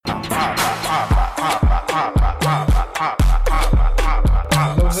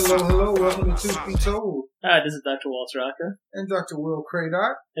Hi, this is Dr. Walter Rocca. And Dr. Will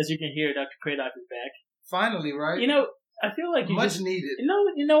Cradock. As you can hear, Dr. Cradock is back. Finally, right? You know, I feel like much needed.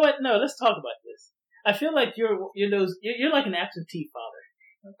 You know what? No, let's talk about this. I feel like you're like an absentee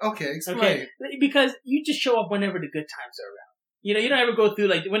father. Okay, explain. Okay, because you just show up whenever the good times are around. You know, you don't ever go through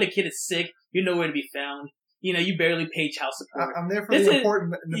like when the kid is sick. You know where to be found. You know, you barely pay child support. I'm there for the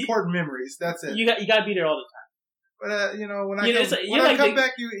important memories. That's it. You got to be there all the time. But when I come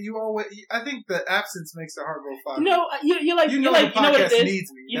back, you always. I think the absence makes the heart go far. No, you're like the podcast you know what it is.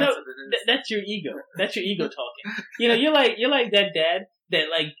 Needs me. That's your ego. That's your ego talking. You're like that dad that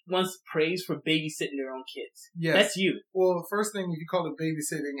like wants praise for babysitting their own kids. Yes, that's you. Well, first thing, if you call it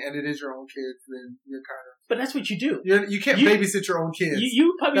babysitting and it is your own kids, then you're kind of. But that's what you do. You can't babysit your own kids.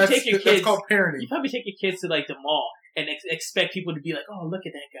 You probably take your kids. That's called parenting. You probably take your kids to like the mall and expect people to be like, "Oh, look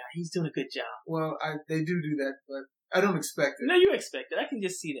at that guy. He's doing a good job." Well, they do that, but I don't expect it. No, you expect it. I can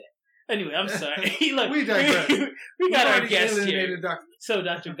just see that. Anyway, I'm sorry. Look, we digress. we got our guest here. Dr. So,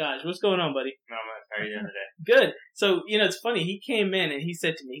 Dr. Gaj, what's going on, buddy? Not much. How are you doing today? Good. So, it's funny. He came in and he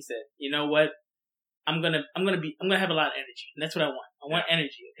said to me, "You know what? I'm gonna have a lot of energy. And that's what I want. I want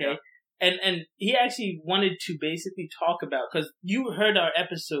energy, okay?" Yeah. And he actually wanted to basically talk about, because you heard our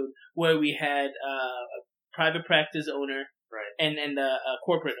episode where we had a private practice owner, right, and a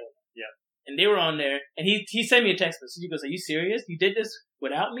corporate owner. Yeah. And they were on there, and he sent me a text message. He goes, "Are you serious? You did this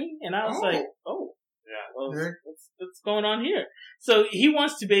without me?" And I was like, "Oh, yeah. Well, what's going on here?" So he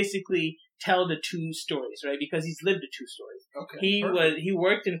wants to basically tell the two stories, right? Because he's lived the two stories. Okay. He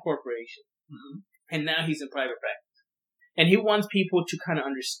worked in corporation, mm-hmm. and now he's in private practice, and he wants people to kind of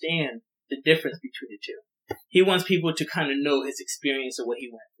understand the difference between the two. He wants people to kind of know his experience of what he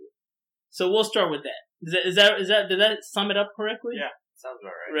went through. So we'll start with that. Is that did that sum it up correctly? Yeah. Sounds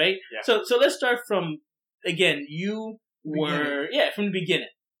about right. Right? Yeah. So let's start from, again, you were, from the beginning.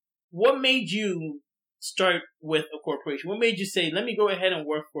 What made you start with a corporation? What made you say, let me go ahead and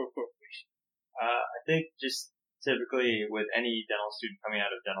work for a corporation? I think just typically with any dental student coming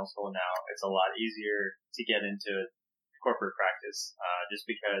out of dental school now, it's a lot easier to get into corporate practice, just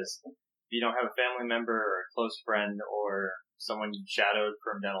because if you don't have a family member or a close friend or someone you shadowed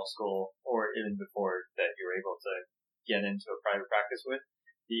from dental school or even before that you were able to get into a private practice with,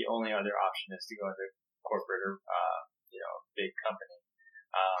 the only other option is to go into corporate or big company,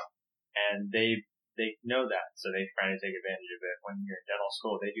 and they know that, so they try to take advantage of it. When you're in dental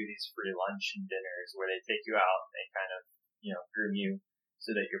school, they do these free lunch and dinners where they take you out and they kind of groom you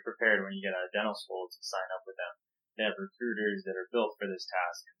so that you're prepared when you get out of dental school to sign up with them. They have recruiters that are built for this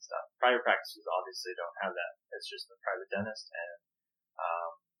task and stuff. Private practices obviously don't have that. It's just a private dentist, and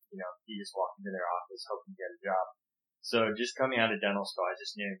you just walk into their office hoping to get a job. So just coming out of dental school, I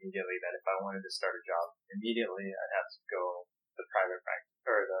just knew immediately that if I wanted to start a job immediately, I'd have to go the private practice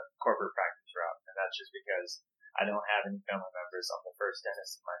or the corporate practice route. And that's just because I don't have any family members. I'm the first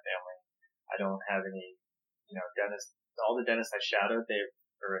dentist in my family. I don't have any, dentists. All the dentists I shadowed, they've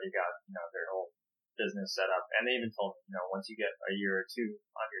already got, their whole business set up. And they even told me, once you get a year or two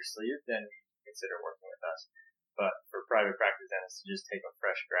on your sleeve, then consider working with us. But for private practice dentists to just take a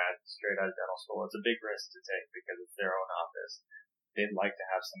fresh grad straight out of dental school, it's a big risk to take because it's their own office. They'd like to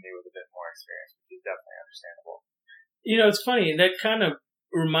have somebody with a bit more experience, which is definitely understandable. It's funny. That kind of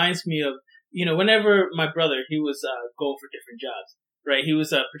reminds me of, whenever my brother, he was going for different jobs, right? He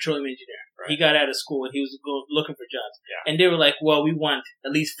was a petroleum engineer. Right. He got out of school and he was looking for jobs. Yeah. And they were like, well, we want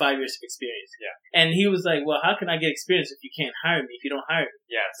at least 5 years of experience. Yeah. And he was like, well, how can I get experience if you can't hire me, if you don't hire me?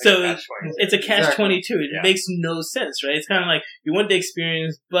 Yeah. It's a catch-22. It makes no sense, right? It's kind of like, you want the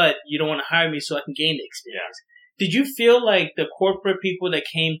experience, but you don't want to hire me so I can gain the experience. Yeah. Did you feel like the corporate people that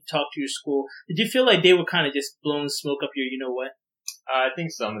came to talk to your school, did you feel like they were kind of just blowing smoke up your you-know-what? I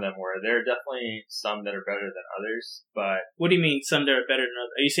think some of them were. There are definitely some that are better than others, but... What do you mean, some that are better than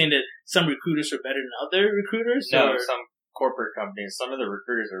others? Are you saying that some recruiters are better than other recruiters? No, some corporate companies, some of the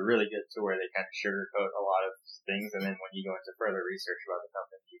recruiters are really good to where they kind of sugarcoat a lot of things, and then when you go into further research about the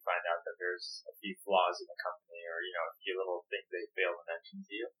company, you find out that there's a few flaws in the company or, a few little things they fail to mention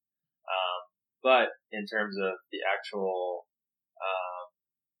to you. But in terms of the actual,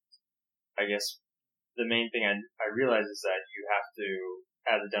 I guess... the main thing I realize is that you have to,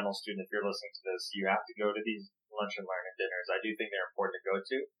 as a dental student, if you're listening to this, you have to go to these lunch and learn and dinners. I do think they're important to go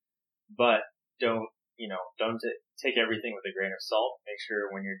to, but don't take everything with a grain of salt. Make sure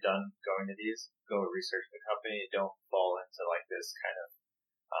when you're done going to these, go research the company. Don't fall into like this kind of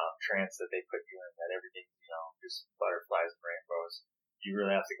trance that they put you in, that everything, just butterflies and rainbows. You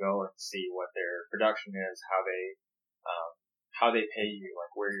really have to go and see what their production is, how they pay you,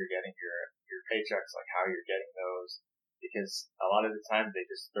 like where you're getting your paychecks, like how you're getting those, the because a lot of the time they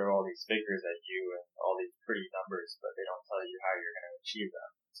just throw all these figures at you and all these pretty numbers, but they don't tell you how you're going to achieve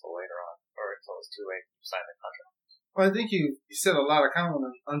them until later on, or until it's too late to sign the contract. Well, I think you said a lot. I kind of want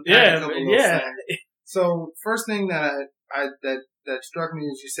to unpack a couple of those things. So first thing that that struck me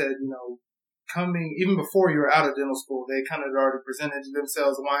is you said, coming even before you were out of dental school, they kind of already presented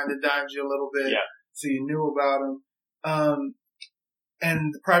themselves, wined and dined you a little bit, so you knew about them.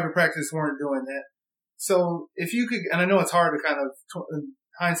 And the private practice weren't doing that. So if you could, and I know it's hard to kind of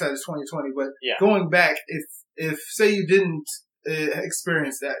hindsight is 2020, but going back, if say you didn't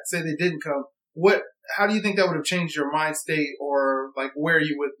experience that, say they didn't come, how do you think that would have changed your mind state, or like where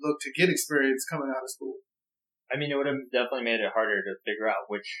you would look to get experience coming out of school? I mean, it would have definitely made it harder to figure out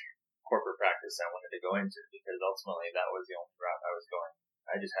which corporate practice I wanted to go into, because ultimately that was the only route I was going.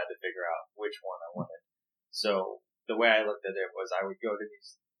 I just had to figure out which one I wanted. So the way I looked at it was I would go to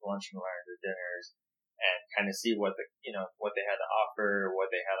these lunch and learns or dinners and kind of see what what they had to offer,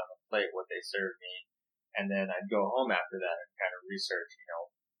 what they had on the plate, what they served me, and then I'd go home after that and kind of research,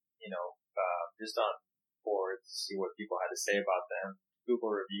 just on boards, see what people had to say about them,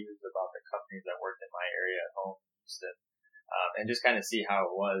 Google reviews about the companies that worked in my area at home, Houston, and just kind of see how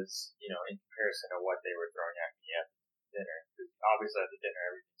it was, in comparison to what they were throwing at me at dinner. Because obviously at the dinner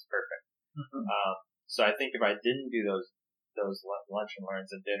everything's perfect. Mm-hmm. So I think if I didn't do those lunch and learns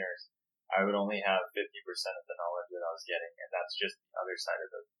and dinners, I would only have 50% of the knowledge that I was getting, and that's just the other side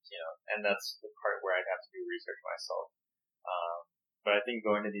of the, and that's the part where I'd have to do research myself. But I think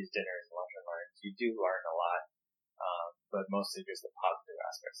going to these dinners and lunch and learns, you do learn a lot, but mostly just the positive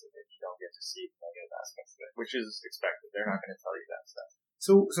aspects of it. You don't get to see the negative aspects of it, which is expected. They're not going to tell you that stuff.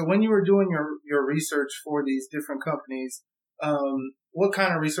 So when you were doing your research for these different companies, what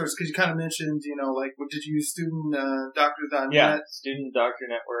kind of research? Because you kind of mentioned, did you use studentdoctor.net? Yeah, Student Doctor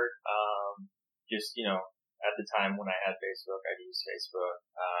Network. At the time when I had Facebook, I'd use Facebook.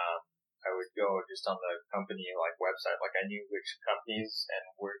 I would go just on the company website. I knew which companies and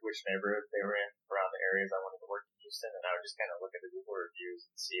which neighborhood they were in around the areas I wanted to work in Houston, and I would just kind of look at the Google reviews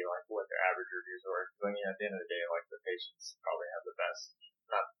and see what their average reviews were. I mean, at the end of the day, the patients probably have the best,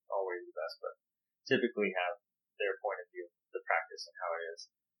 not always the best, but typically have their point of view, the practice and how it is.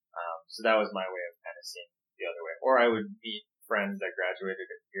 So that was my way of kind of seeing the other way. Or I would meet friends that graduated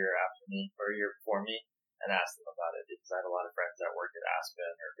a year after me or a year before me and ask them about it, because I had a lot of friends that worked at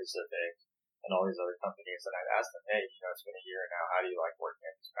Aspen or Pacific and all these other companies, and I'd ask them, hey, it's been a year now, how do you like working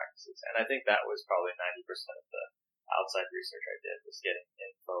at these practices? And I think that was probably 90% of the outside research I did, was getting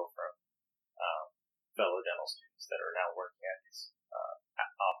info from fellow dental students that are now working at these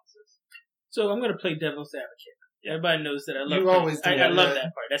offices. So I'm going to play devil's advocate. Everybody knows that I love I love that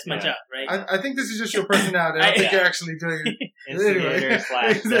part. That's my job, right? I think this is just your personality. I don't think you're actually doing it. Anyway.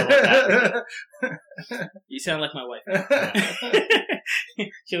 You sound like my wife.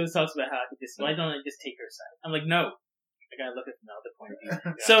 She always talks about how why don't I just take her side? I'm like, no. I gotta look at it from the other point of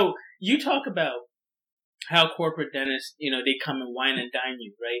view. Yeah. So you talk about how corporate dentists, they come and wine and dine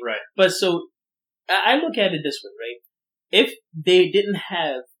you, right? Right. But so I look at it this way, right? If they didn't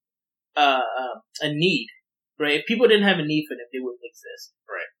have a need, right? If people didn't have a need for them, they wouldn't exist.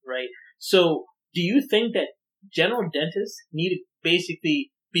 Right? So do you think that general dentists need to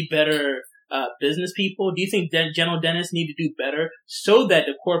basically be better business people? Do you think that general dentists need to do better so that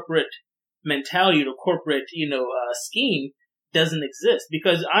the corporate mentality, the corporate, scheme doesn't exist?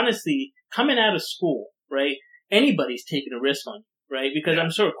 Because honestly, coming out of school, right, anybody's taking a risk on you, right? Because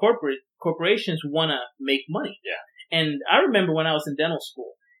I'm sure corporations want to make money. Yeah. And I remember when I was in dental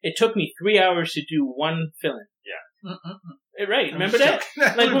school, it took me 3 hours to do one filling. Yeah. Right. Remember that?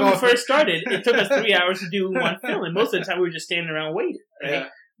 When we first started, it took us 3 hours to do one filling. Most of the time we were just standing around waiting, right? Yeah.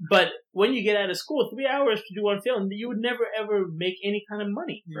 But when you get out of school, 3 hours to do one filling, you would never ever make any kind of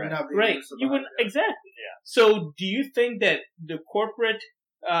money. Right. You wouldn't, exactly. Yeah. So do you think that the corporate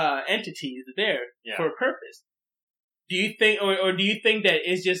entity is there for a purpose? Do you think, or do you think that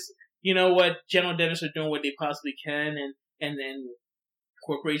it's just, general dentists are doing what they possibly can, and then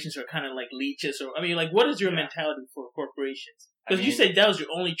corporations are kind of like leeches? Or what is your mentality for corporations? Because you said that was your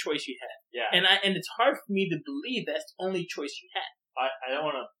only choice you had. Yeah. And it's hard for me to believe that's the only choice you had. I don't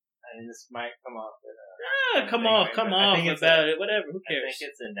want to. This might come off. Come off about it. Whatever. Who cares? I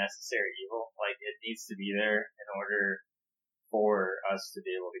think it's a necessary evil. It needs to be there in order for us to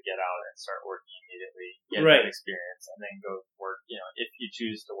be able to get out and start working immediately, get that experience, and then go work. If you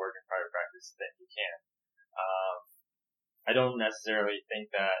choose to work in private practice, then you can. I don't necessarily think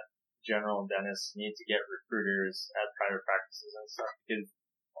that general dentists need to get recruiters at private practices and stuff, because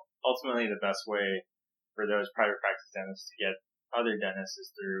ultimately the best way for those private practice dentists to get other dentists is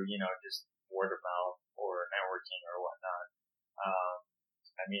through, just word of mouth or networking working or whatnot.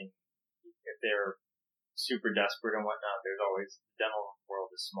 I mean, if they're super desperate and whatnot, there's always, the dental world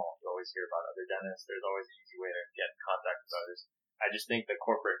is small. You always hear about other dentists. There's always an easy way to get in contact with others. I just think the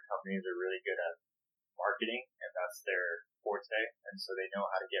corporate companies are really good at marketing, and that's their forte. And so they know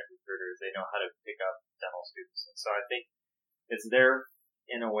how to get recruiters. They know how to pick up dental students. And so I think it's there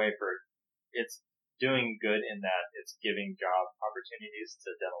in a way it's doing good in that it's giving job opportunities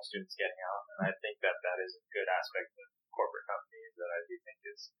to dental students getting out. And I think that is a good aspect of corporate companies that I do think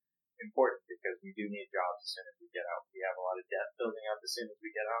is important, because we do need jobs as soon as we get out. We have a lot of debt building up as soon as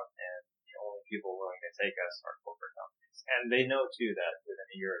we get out, and the only people willing to take us are corporate companies. And they know too that within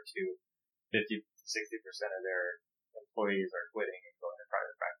a year or two, 50 to 60% of their employees are quitting and going to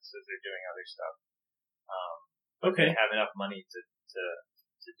private practices. They're doing other stuff. Okay. They have enough money to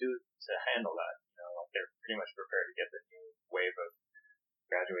handle that. Like they're pretty much prepared to get the new wave of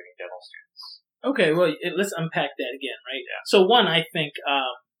graduating dental students. Okay, well, let's unpack that again, right? Yeah. So one, I think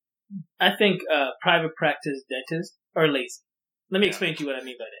private practice dentists are lazy. Let me explain to you what I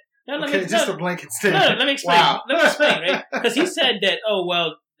mean by that. A blanket statement. No, let me explain. Wow. Let me explain, right? Because he said that,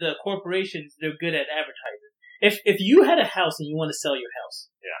 the corporations, they're good at advertising. If you had a house and you want to sell your house,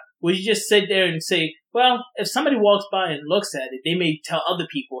 would you just sit there and say, well, if somebody walks by and looks at it, they may tell other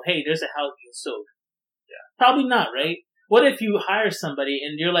people, hey, there's a house being sold. Yeah. Probably not, right? What if you hire somebody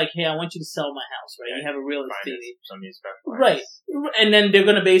and you're like, hey, I want you to sell my house, right? You have a real estate agent. Right. And then they're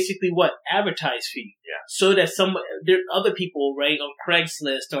going to basically advertise for you. Yeah. So that there are other people, right, on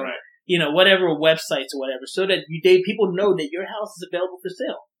Craigslist or, whatever websites or whatever, so that people know that your house is available for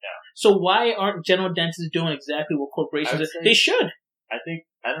sale. Yeah. So why aren't general dentists doing exactly what corporations do? They should. I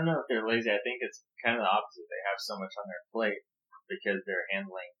don't know if they're lazy. I think it's kind of the opposite. They have so much on their plate because they're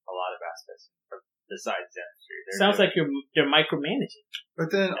handling a lot of aspects besides dentistry. Sounds like they're micromanaging.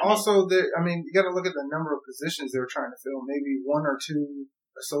 But then also, you got to look at the number of positions they're trying to fill. Maybe one or two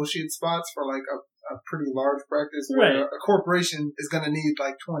associate spots for like a pretty large practice. Where a corporation is going to need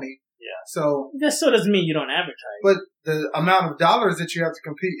like 20. Yeah. So that still doesn't mean you don't advertise. But the amount of dollars that you have to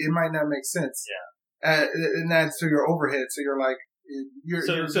compete, it might not make sense. Yeah. And adds to your overhead. So you're like,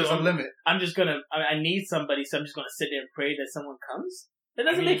 there's a limit. I need somebody, so I'm just gonna sit there and pray that someone comes. That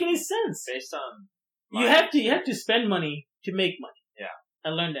doesn't make any sense. Based on you have to spend money to make money. Yeah. I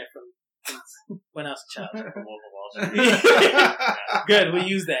learned that from when I was a child. Good, we'll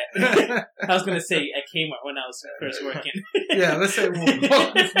use that. I was gonna say at Kmart when I was first working. Yeah, let's say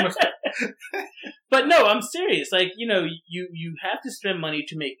But no, I'm serious. Like, you have to spend money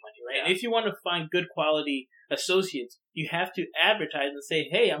to make money, right? Yeah. And if you want to find good quality associates, you have to advertise and say,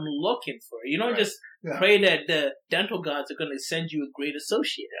 hey, I'm looking for it. You don't just pray that the dental gods are going to send you a great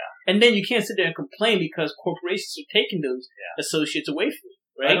associate. Yeah. And then you can't sit there and complain because corporations are taking those associates away from you,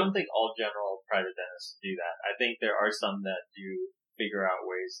 right? I don't think all general private dentists do that. I think there are some that do figure out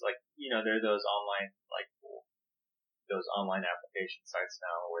ways, like, there are those online application sites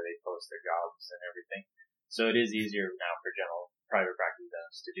now where they post their jobs and everything. So it is easier now for general private practice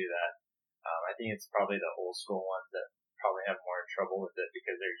dentists to do that. I think it's probably the old school ones that probably have more trouble with it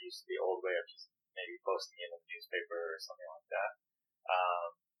because they're used to the old way of just maybe posting in a newspaper or something like that.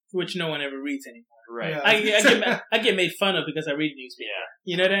 Which no one ever reads anymore. Right. Yeah. I get made fun of because I read newspaper. Yeah.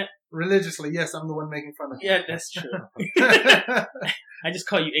 You know that? Religiously, yes, I'm the one making fun of you. Yeah, that's true. I just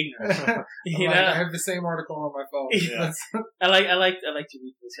call you ignorant. I have the same article on my phone. Yeah. I like to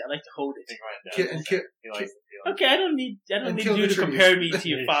read this. I like to hold it. He likes the feeling. Okay, I don't need you to compare me to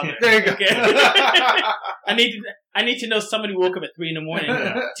your father. There you go. Okay? I need to know somebody woke up at 3 a.m.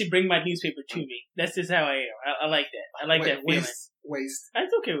 to bring my newspaper to me. That's just how I am. I like that. I like that feeling. Waste.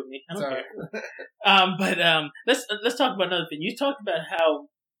 That's okay with me. I don't care. Let's talk about another thing. You talked about how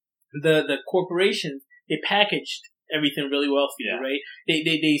the corporation, they packaged everything really well for you, right?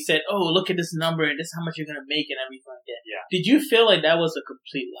 They said, oh, look at this number and this is how much you're going to make and everything like that. Yeah. Did you feel like that was a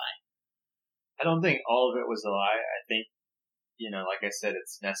complete lie? I don't think all of it was a lie. I think, like I said,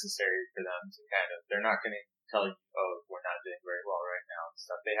 it's necessary for them to they're not going to tell you, oh, we're not doing very well right now and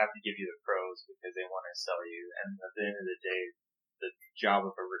stuff. They have to give you the pros because they want to sell you. And at the end of the day, the job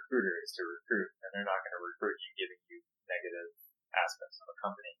of a recruiter is to recruit, and they're not going to recruit you giving you negative aspects of a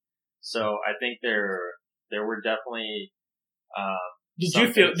company. So I think there were definitely Did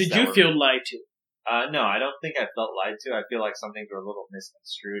you feel lied to? No, I don't think I felt lied to. I feel like some things were a little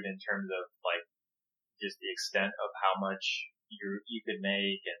misconstrued in terms of like just the extent of how much you could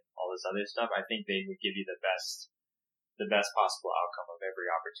make and all this other stuff. I think they would give you the best possible outcome of every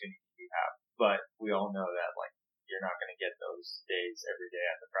opportunity you have. But we all know that like you're not going to get those days every day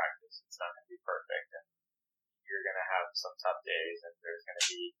at the practice. It's not going to be perfect, and you're going to have some tough days, and there's going to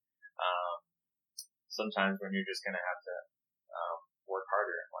be sometimes when you're just going to have to work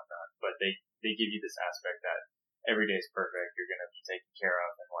harder and whatnot. But they give you this aspect that every day is perfect, you're going to be taken care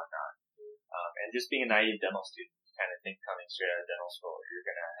of and whatnot. And just being a naive dental student, you kind of think coming straight out of dental school, you're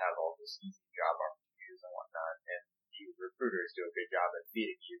going to have all this easy job opportunities and whatnot. And the recruiters do a good job at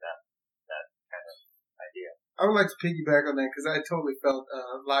feeding you that kind of idea. I would like to piggyback on that because I totally felt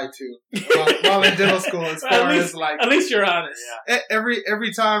lied to while in dental school. As far as like, at least you're honest. Yeah.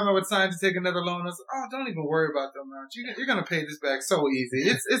 Every time I would sign to take another loan, I was like, "Oh, don't even worry about them loans. You're gonna pay this back so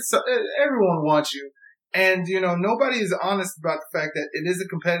easy. Everyone wants you." And, nobody is honest about the fact that it is a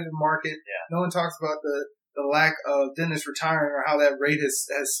competitive market. Yeah. No one talks about the lack of dentists retiring or how that rate has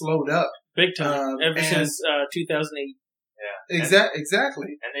slowed up. Big time. Ever since 2008. Yeah.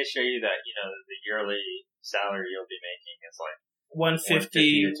 Exactly. And they show you that, the yearly salary you'll be making is like 150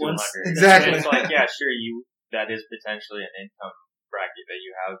 to 200. Exactly. And it's like, yeah, sure, that is potentially an income bracket that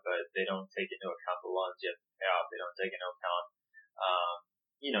you have, but they don't take into account the loans you have to pay off. They don't take into account,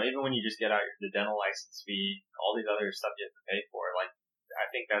 even when you just get out the dental license fee, all these other stuff you have to pay for. Like, I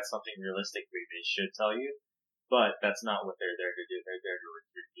think that's something realistically they should tell you, but that's not what they're there to do. They're there to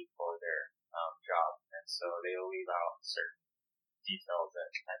recruit you for their job, and so they'll leave out certain details that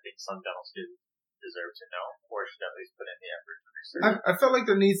I think some dental students deserve to know, or should at least put in the effort to research. I felt like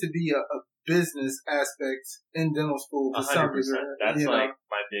there needs to be a business aspect in dental school to 100%. some degree. That's like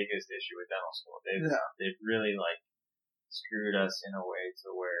my biggest issue with dental school. They've really like screwed us in a way to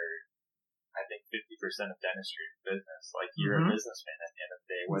where I think 50% of dentistry is business. Like, you're a businessman at the end of the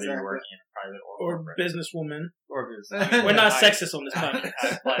day, whether you're working in a private or corporate. Businesswoman. Or business. We're not sexist on this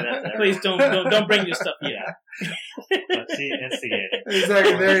podcast. Please don't bring your stuff here. Let's see, instigating.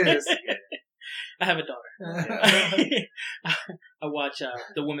 Exactly, there it is. I have a daughter. I watch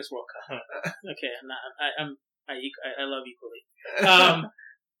the Women's World Cup. Okay, I love equally.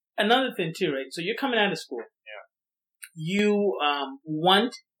 Another thing too, right? So you're coming out of school. Yeah. You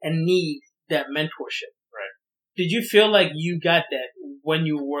want and need that mentorship. Right. Did you feel like you got that when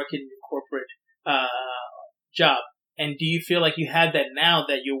you were working in a corporate job? And do you feel like you have that now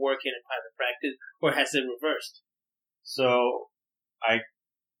that you're working in private practice, or has it reversed? So I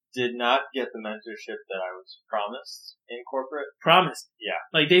did not get the mentorship that I was promised in corporate. Promised? Yeah.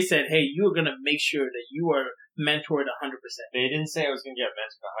 Like, they said, hey, you're going to make sure that you are mentored 100%. They didn't say I was going to get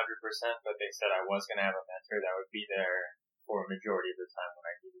mentored 100%, but they said I was going to have a mentor that would be there for a majority of the time when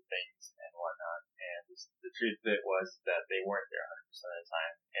I needed things and whatnot. And the truth of it was that they weren't there 100% of the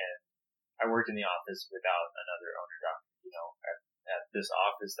time. And I worked in the office without another owner doctor. At this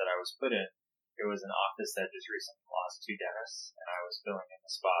office that I was put in, it was an office that just recently lost 2 dentists, and I was filling in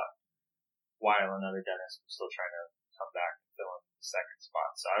the spot while another dentist was still trying to come back and fill in the second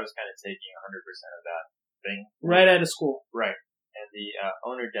spot. So I was kind of taking 100% of that thing. Right out of school. Right. And the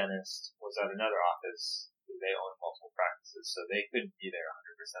owner dentist was at another office. They owned multiple practices, so they couldn't be there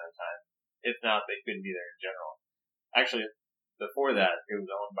 100% of the time. If not, they couldn't be there in general. Actually, before that, it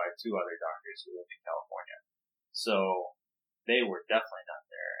was owned by 2 other doctors who lived in California. So they were definitely not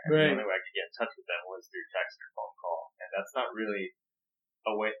there. And the only way I could get in touch with them was through text or phone call. And that's not really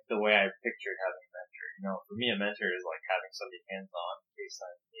the way I pictured having a mentor. For me, a mentor is like having somebody hands-on in case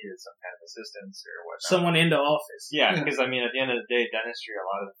I needed some kind of assistance or whatnot. Someone in the office. Yeah, because at the end of the day, dentistry, a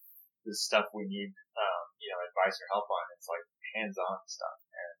lot of the stuff we need, advice or help on, it's like hands-on stuff.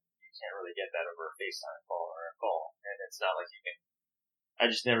 And you can't really get that over a FaceTime call or a call. And it's not like you can, I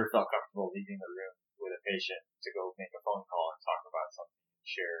just never felt comfortable leaving the room with a patient to go make a phone call and talk about something,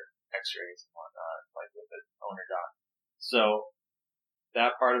 share x-rays and whatnot, like with the owner doc. So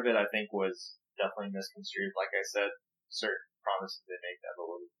that part of it, I think, was definitely misconstrued. Like I said, certain promises they make that a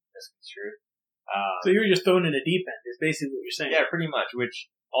little misconstrued. So you were just thrown in the deep end, is basically what you're saying. Yeah, pretty much, which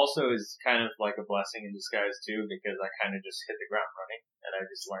also is kind of like a blessing in disguise too, because I kind of just hit the ground running, and I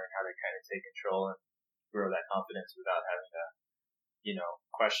just learned how to kind of take control and grow that confidence without having to,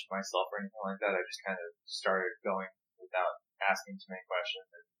 question myself or anything like that. I just kind of started going without asking too many questions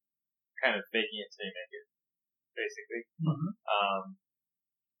and kind of faking it till you make it, basically. Mm-hmm.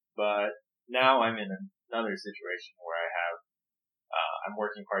 But now I'm in another situation where I'm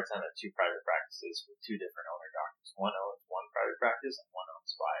working part-time at 2 private practices with 2 different owner doctors. One owns 1 private practice and one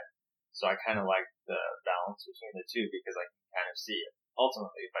owns 5. So I kind of like the balance between the 2 because I can kind of see it.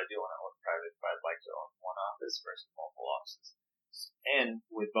 Ultimately, if I do want to own private, I'd like to own 1 office versus multiple offices. And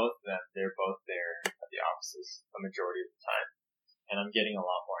with both of them, they're both there at the offices a majority of the time. And I'm getting a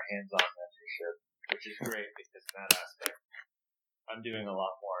lot more hands-on mentorship, which is great because in that aspect, I'm doing a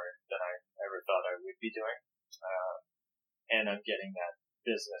lot more than I ever thought I would be doing. And I'm getting that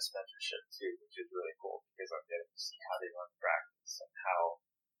business mentorship too, which is really cool because I'm getting to see how they run the practice and how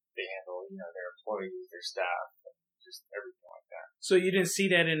they handle, their employees, their staff, and just everything like that. So you didn't see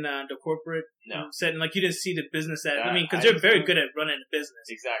that in the corporate setting? Like you didn't see the business because they're very good at running a business.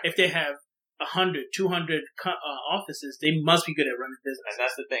 Exactly. If they have 100, 200 offices, they must be good at running business. And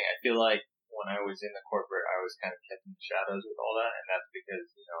that's the thing. I feel like when I was in the corporate, I was kind of kept in the shadows with all that, and that's because,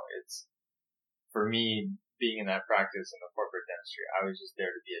 it's, for me, being in that practice in the corporate dentistry, I was just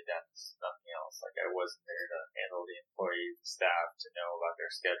there to be a dentist, nothing else. Like, I wasn't there to handle the employees, the staff, to know about their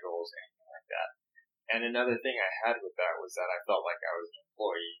schedules, anything like that. And another thing I had with that was that I felt like I was an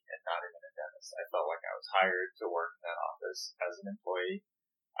employee and not even a dentist. I felt like I was hired to work in that office as an employee.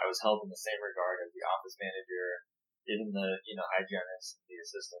 I was held in the same regard as the office manager, even the, hygienist, the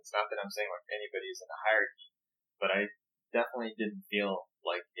assistants. Not that I'm saying like anybody's in the hierarchy, but I definitely didn't feel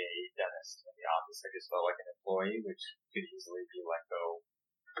like a dentist in the office. I just felt like an employee, which could easily be let go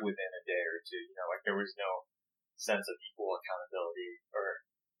within a day or two. Like there was no sense of equal accountability or.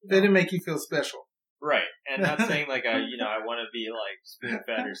 They didn't make you feel special. Right. And not saying like I want to be like spoon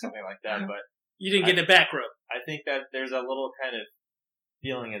fed or something like that, but. You didn't get the back rub. I think that there's a little kind of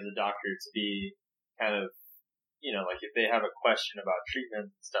feeling as a doctor to be kind of, like if they have a question about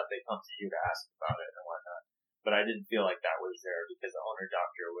treatment and stuff, they come to you to ask about it and whatnot. But I didn't feel like that was there because the owner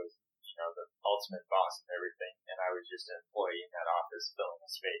doctor was, the ultimate boss and everything, and I was just an employee in that office filling a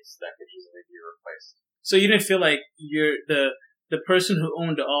space that could easily be replaced. So you didn't feel like the person who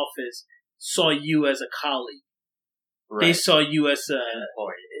owned the office saw you as a colleague. Right. They saw you as an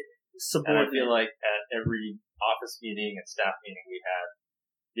employee. Subordinate. And I feel like at every office meeting and staff meeting we had,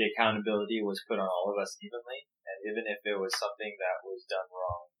 the accountability was put on all of us evenly, and even if it was something that was done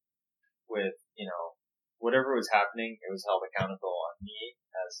wrong with, whatever was happening, it was held accountable on me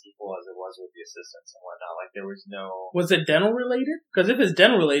as equal as it was with the assistants and whatnot. Like there was no... Was it dental related? Because if it's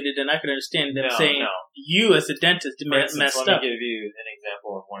dental related, then I could understand them saying you as a dentist messed up. Let me give you an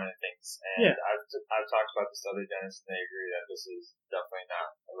example of one of the things. And I've talked about this to other dentists and they agree that this is definitely not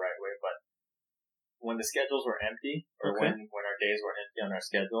the right way, but when the schedules were empty, or when our days were empty on our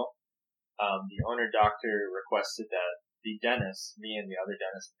schedule, the owner doctor requested that the dentist, me and the other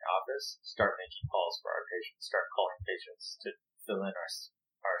dentist in the office, start making calls for our patients, start calling patients to fill in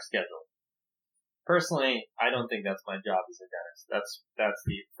our schedule. Personally, I don't think that's my job as a dentist. That's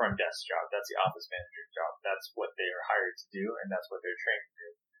the front desk job. That's the office manager's job. That's what they are hired to do, and that's what they're trained to do.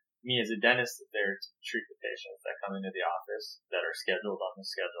 Me as a dentist is there to treat the patients that come into the office that are scheduled on the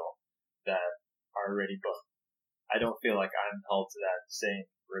schedule that are already booked. I don't feel like I'm held to that same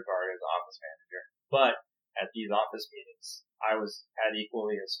regard as office manager. But at these office meetings, I was at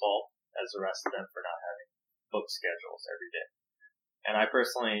equally as fault as the rest of them for not having booked schedules every day. And I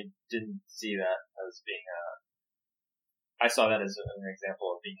personally didn't see that as being I saw that as an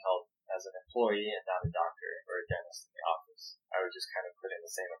example of being held as an employee and not a doctor or a dentist in the office. I was just kind of put in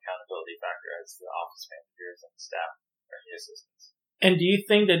the same accountability factor as the office managers and the staff or the assistants. And do you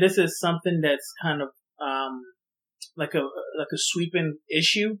think that this is something that's kind of like a sweeping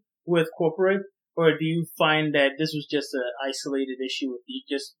issue with corporate, or do you find that this was just an isolated issue with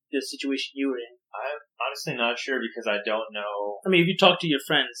just the situation you were in? I'm honestly not sure because I don't know. I mean, if you talk to your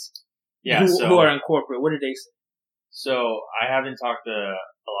friends who are in corporate, what did they say? So I haven't talked to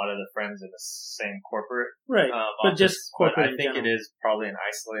a lot of the friends in the same corporate, right? But just corporate. But I think it is probably an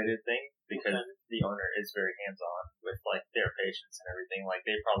isolated thing because the owner is very hands-on with like their patients and everything. Like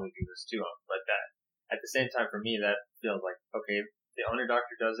they probably do this to them, but that at the same time for me that feels like okay, the owner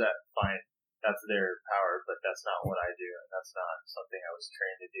doctor does that, fine. That's their power, but that's not what I do, and that's not something I was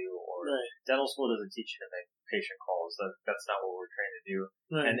trained to do. Or dental school doesn't teach you to make patient calls. That's not what we're trained to do.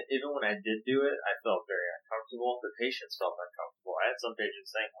 Right. And even when I did do it, I felt very uncomfortable. The patients felt uncomfortable. I had some patients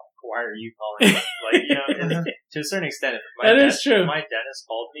saying, "Why are you calling me?" Like, to a certain extent, if my dentist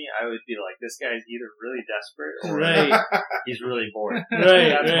called me, I would be like, "This guy is either really desperate or he's really bored."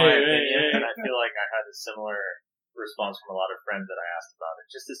 That's my opinion, and I feel like I had a similar response from a lot of friends that I asked about it,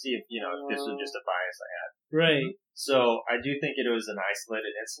 just to see if if this was just a bias I had. Right. So I do think it was an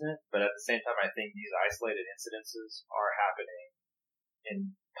isolated incident, but at the same time, I think these isolated incidences are happening in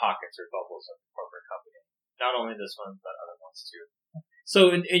pockets or bubbles of the corporate company. Not only this one, but other ones too.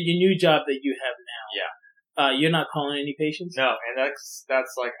 So in your new job that you have now, you're not calling any patients? No, and that's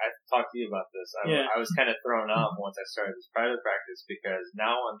like I talked to you about this. I was kind of thrown off once I started this private practice because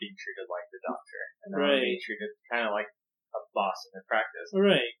now I'm being treated like the doctor, and now I'm being treated kind of like a boss in the practice.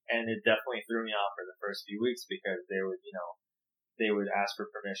 Right. And it definitely threw me off for the first few weeks because they would ask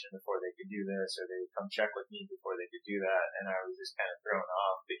for permission before they could do this, or they would come check with me before they could do that, and I was just kind of thrown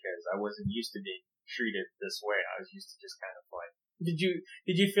off because I wasn't used to being treated this way. I was used to just kind of like Did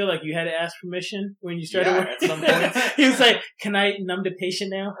you feel like you had to ask permission when you started working? At some point. He was like, "Can I numb the patient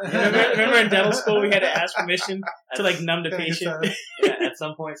now?" Remember in dental school we had to ask permission to like numb the patient. Yeah, at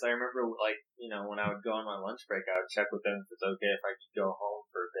some points I remember like, you know, when I would go on my lunch break, I would check with them if it's okay if I could go home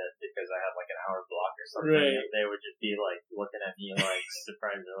for a bit because I had like an hour block or something. Right. And they would just be like looking at me like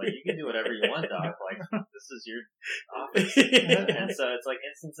surprised. They're like, "You can do whatever you want, doc. Like this is your office." And so it's like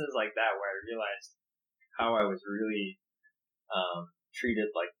instances like that where I realized how I was really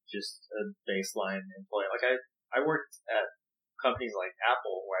treated like just a baseline employee. Like I worked at companies like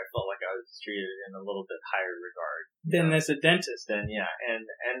Apple where I felt like I was treated in a little bit higher regard. Then as a dentist. Then yeah, and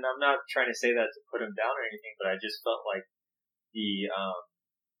I'm not trying to say that to put him down or anything, but I just felt like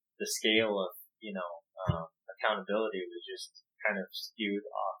the scale of, you know, accountability was just kind of skewed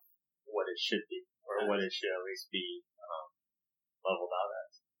off what it should be, or what it should at least be leveled out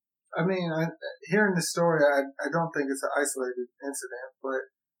as. I mean, hearing this story, I don't think it's an isolated incident, but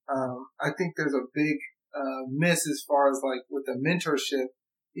I think there's a big miss as far as like with the mentorship,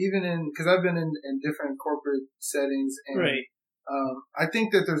 even because I've been in different corporate settings, and right. I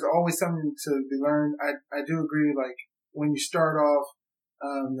think that there's always something to be learned. I do agree, like when you start off,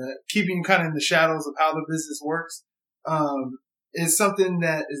 keeping you kind of in the shadows of how the business works is something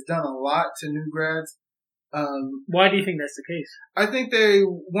that is done a lot to new grads. Why do you think that's the case? I think they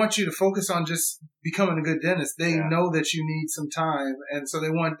want you to focus on just becoming a good dentist. They know that you need some time, and so they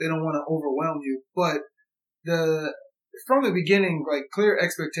don't want to overwhelm you. But from the beginning, like clear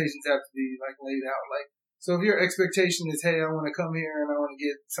expectations have to be like laid out. Like, so if your expectation is, hey, I want to come here and I want to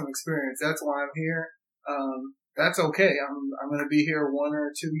get some experience, that's why I'm here. That's okay. I'm going to be here 1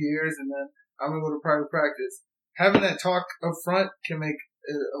 or 2 years, and then I'm going to go to private practice. Having that talk up front can make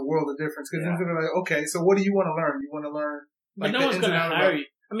a world of difference, because then they're like, okay, so what do you want to learn? You want to learn, like, but no one's going to hire you.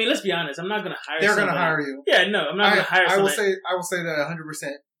 I mean, let's be honest. I'm not going to hire. They're going to hire you. Yeah, no, I'm not going to hire. I will say that 100%.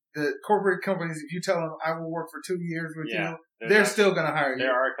 The corporate companies, if you tell them I will work for 2 years with you, they're still going to hire you.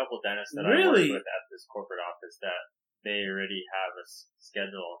 There are a couple of dentists that I work with at this corporate office that they already have a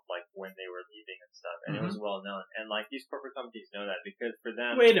schedule of like when they were leaving and stuff, and it was well known. And like these corporate companies know that, because for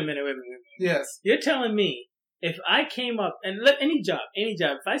them. Wait a minute. Yes. You're telling me, if I came up and any job,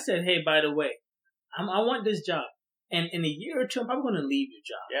 if I said, hey, by the way, I want this job, and in a year or two, I'm probably going to leave your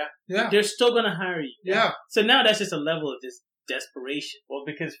job. Yeah. They're still going to hire you. Yeah. So now that's just a level of just desperation. Well,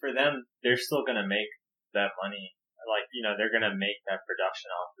 because for them, they're still going to make that money. Like, you know, they're going to make that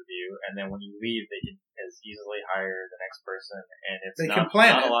production off of you, and then when you leave, they can as easily hire the next person, and it's not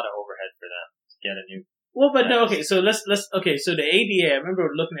a lot of overhead for them to get a new. Well, but no, okay, so so the ADA, I remember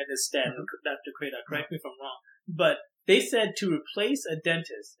looking at this stat, Dr. Creda, correct me if I'm wrong, but they said to replace a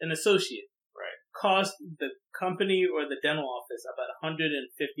dentist, an associate, cost the company or the dental office about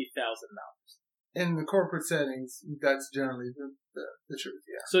 $150,000. In the corporate settings, that's generally the truth,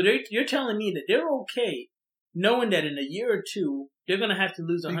 yeah. So you're telling me that they're okay knowing that in a year or two, they're going to have to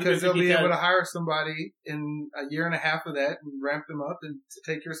lose $150,000. Because they'll be able to hire somebody in a year and a half of that and ramp them up and to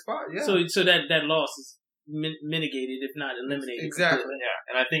take your spot, yeah. So that loss is mitigated, if not eliminated. Exactly.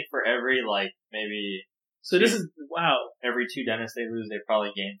 Yeah, and I think for every, like, maybe... So this is, wow. Every 2 dentists they lose, they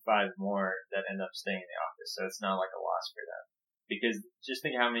probably gain 5 more that end up staying in the office. So it's not like a loss for them. Because just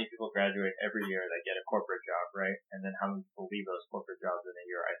think how many people graduate every year that get a corporate job, right? And then how many people leave those corporate jobs in a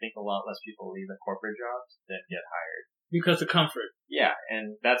year. I think a lot less people leave the corporate jobs than get hired. Because of comfort. Yeah,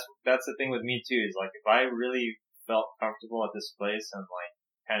 and that's the thing with me too, is like if I really felt comfortable at this place and like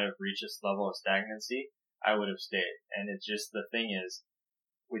kind of reached this level of stagnancy, I would have stayed. And it's just, the thing is,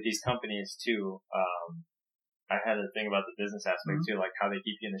 with these companies too, I had a thing about the business aspect too, like how they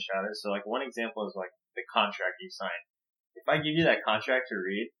keep you in the shadows. So like one example is like the contract you sign. If I give you that contract to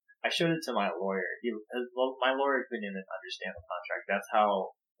read, I showed it to my lawyer. My lawyer couldn't even understand the contract. That's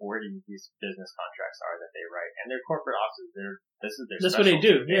how wordy these business contracts are that they write. And their corporate offices, that's what they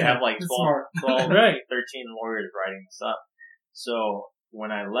do. They have like 12, right. 13 lawyers writing this up. So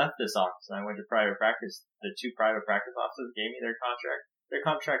when I left this office and I went to private practice, the 2 private practice offices gave me their contract. Their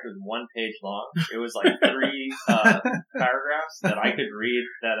contract was 1 page long. It was like 3 paragraphs that I could read,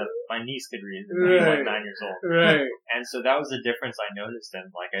 that my niece could read when she was like 9 years old. Right. And so that was the difference I noticed. And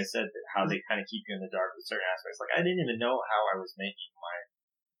like I said, how they kind of keep you in the dark with certain aspects. Like I didn't even know how I was making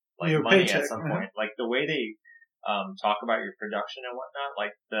my money paycheck, at some point. Like the way they talk about your production and whatnot,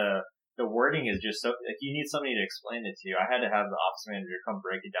 like the wording is just so, like you need somebody to explain it to you. I had to have the office manager come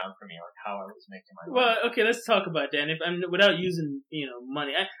break it down for me, like how I was making my money. Well, okay, let's talk about that. And without using,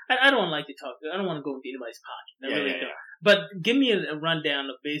 money, I don't like to talk. I don't want to go into anybody's pocket. I really don't. But give me a rundown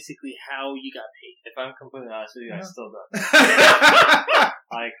of basically how you got paid. If I'm completely honest with you, I still don't.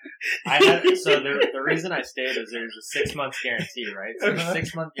 The reason I stayed is there's a 6 months guarantee, right? So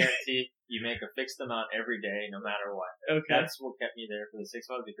 6 month guarantee, you make a fixed amount every day, no matter what. Okay. That's what kept me there for the 6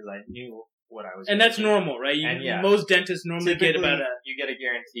 months because I knew what I was. And that's normal, right? Most dentists normally get about you get a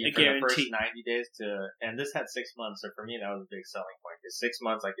guarantee for the first 90 days and this had 6 months, so for me that was a big selling point. Because 6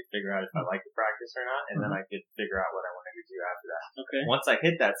 months I could figure out if I liked the practice or not, and then I could figure out what I wanted to do after that. Okay. Once I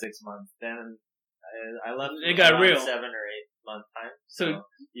hit that 6 months, then I left. It got real. 7 or 8 month time. So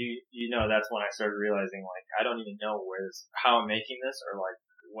you know that's when I started realizing like I don't even know how I'm making this or like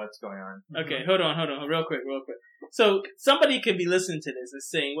what's going on. Okay, hold on, real quick. So somebody could be listening to this and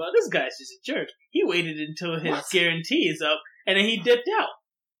saying, "Well, this guy's just a jerk. He waited until his guarantee is up and then he dipped out."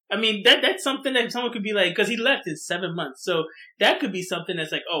 I mean, that's something that someone could be like, because he left in 7 months. So that could be something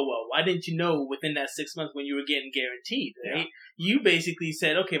that's like, oh, well, why didn't you know within that 6 months when you were getting guaranteed, right? Yeah. You basically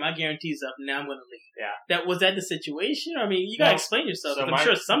said, okay, my guarantee's up, now I'm going to leave. Yeah. Was that the situation? I mean, you got to explain yourself. So I'm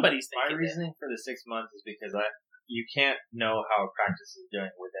sure somebody's thinking my reasoning for the 6 months is because you can't know how a practice is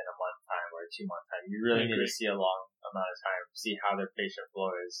doing within a month time or a 2 month time. You really need to see a long amount of time, see how their patient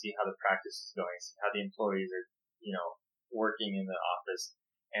flow is, see how the practice is going, see how the employees are, working in the office.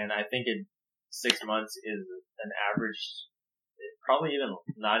 And I think 6 months is an average, probably even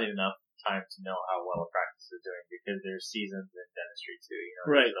not enough time to know how well a practice is doing because there's seasons in dentistry too.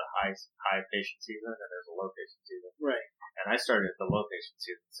 Right. There's a high patient season and there's a low patient season. Right. And I started at the low patient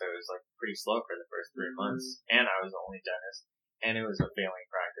season, so it was like pretty slow for the first 3 months. And I was the only dentist, and it was a failing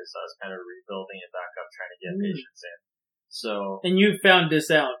practice. So I was kind of rebuilding it back up, trying to get patients in. So. And you found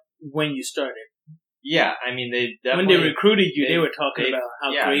this out when you started. Yeah, I mean, they definitely... When they recruited you, they were talking about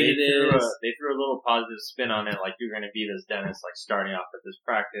how great it is. They threw a little positive spin on it, like, you're going to be this dentist, like, starting off with this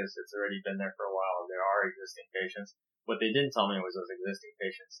practice. It's already been there for a while. There are existing patients. What they didn't tell me was those existing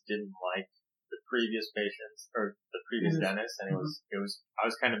patients didn't like the previous patients, or the previous dentist, and I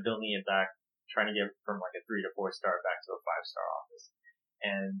was kind of building it back, trying to get from, like, a 3 to 4 star back to a 5-star office.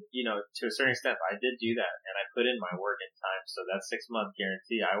 And, to a certain extent, I did do that, and I put in my work in time, so that 6 month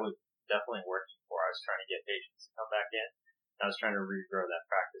guarantee, I was definitely working for. I was trying to get patients to come back in. I was trying to regrow that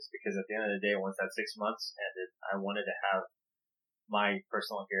practice because at the end of the day, once that 6 months ended, I wanted to have my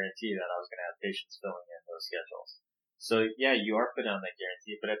personal guarantee that I was going to have patients filling in those schedules. So yeah, you are putting on that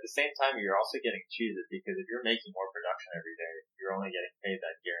guarantee, but at the same time, you're also getting to choose it because if you're making more production every day, you're only getting paid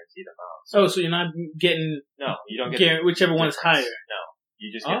that guaranteed amount. So you're not getting... No, you don't get... whichever one's higher. No, you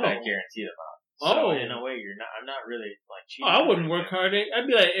just get that guaranteed amount. So in a way, I'm not really like cheating. I wouldn't work hard. I'd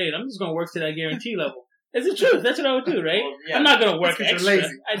be like, hey, I'm just gonna work to that guarantee level. It's the truth. That's what I would do, right? Well, yeah. I'm not gonna work extra. Lazy.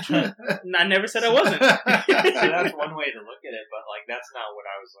 I never said I wasn't. So that's one way to look at it, but like that's not what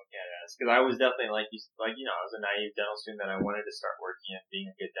I was looking at it as. Because I was definitely I was a naive dental student that I wanted to start working and being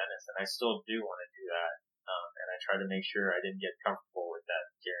a good dentist, and I still do want to do that. And I try to make sure I didn't get comfortable with that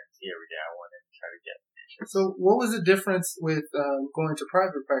guarantee every day. I wanted to try to get. So what was the difference with going to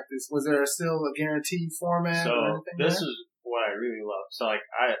private practice? Was there still a guarantee format or anything? This is what I really love. So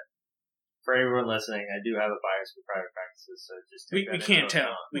for everyone listening, I do have a bias for private practices, so just we can't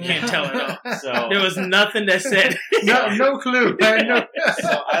tell. We can't tell at all. So there was nothing that said no clue.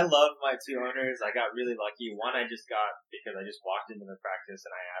 So I love my 2 owners. I got really lucky. One I just got because I just walked into the practice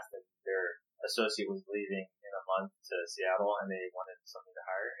and I asked them their associate was leaving in a month to Seattle and they wanted something to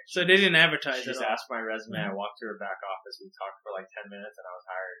hire. So they didn't advertise She just asked my resume. I walked to her back office. We talked for like 10 minutes and I was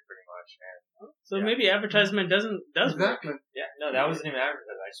hired pretty much. And so maybe advertisement does exactly. work. Yeah, no, that wasn't even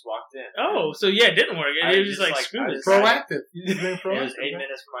advertised. I just walked in. Oh, so yeah, it didn't work. It was just like screw this. Proactive. You just been proactive. It was 8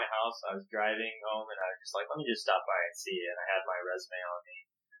 minutes from my house. I was driving home and I was just like, let me just stop by and see it. And I had my resume on me.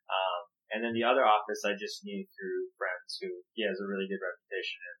 And then the other office I just knew through friends who he has a really good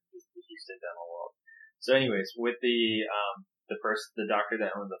reputation in the Houston dental world. So anyways, with the doctor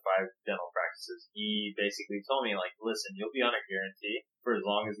that owns the 5 dental practices, he basically told me like, listen, you'll be on a guarantee for as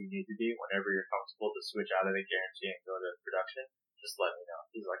long as you need to be. Whenever you're comfortable to switch out of the guarantee and go to production, just let me know.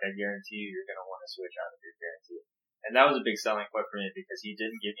 He's like, I guarantee you're going to want to switch out of your guarantee. And that was a big selling point for me because he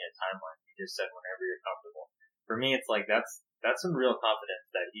didn't give me a timeline. He just said whenever you're comfortable. For me, it's like that's some real confidence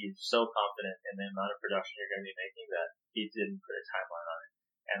that he's so confident in the amount of production you're going to be making that he didn't put a timeline on it.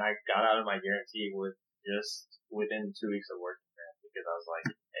 And I got out of my guarantee within 2 weeks of working there because I was like,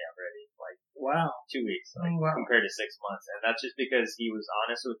 hey, I'm ready. Like, wow, 2 weeks compared to 6 months. And that's just because he was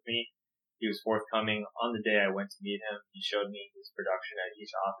honest with me. He was forthcoming. On the day I went to meet him, he showed me his production at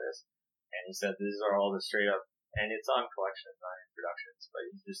each office. And he said, these are all the straight up, and it's on collections, not in productions, but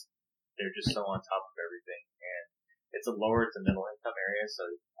they're just so on top of everything. And it's a lower to middle income area, so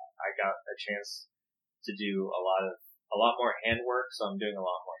I got a chance to do a lot of a lot more handwork, so I'm doing a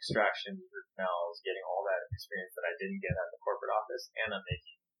lot more extraction, root canals, getting all that experience that I didn't get at the corporate office, and I'm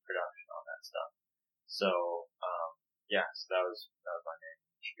making production on that stuff. So, so that was my main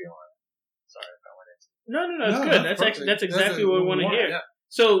spiel on it. Sorry if I went into it. No, it's good. That's exactly what we want to hear. Yeah.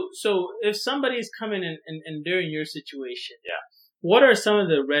 So if somebody's coming in and they're in your situation, what are some of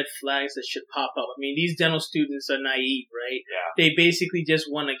the red flags that should pop up? I mean, these dental students are naive, right? Yeah. They basically just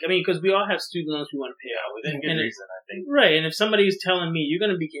want to, because we all have student loans we want to pay out. Within good reason, I think. Right, and if somebody's telling me you're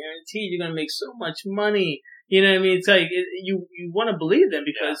going to be guaranteed, you're going to make so much money, you know what I mean? It's like, you want to believe them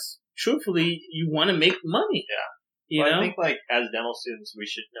because, truthfully, you want to make money. Yeah. You know? I think, as dental students, we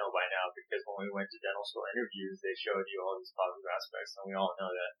should know by now, because when we went to dental school interviews, they showed you all these positive aspects, and we all know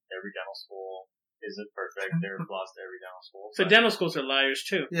that every dental school isn't perfect. There are flaws to every dental school. So dental schools are liars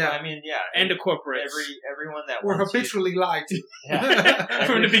too. Yeah, I mean, and the corporates. Everyone that we're habitually lied to.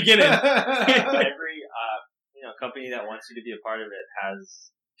 From the beginning. Every company that wants you to be a part of it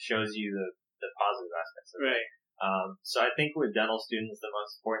shows you the positive aspects of it. Right. So I think with dental students, the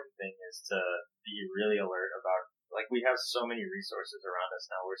most important thing is to be really alert about. We have so many resources around us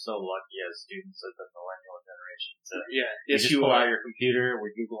now. We're so lucky as students of the millennial generation to yes, you pull out your computer,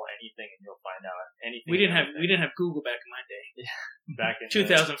 we Google anything, and you'll find out anything. We didn't have Google back in my day. Back in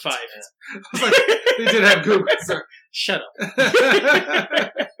 2005. We did have Google, sir. Shut up.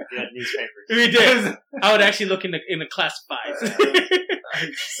 We had newspapers. We did. I would actually look in the classifieds.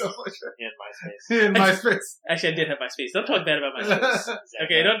 So much. In MySpace. In MySpace. Actually, I did have MySpace. Don't talk bad about MySpace.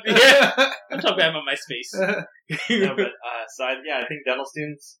 Okay, don't talk bad about MySpace. No, but I think dental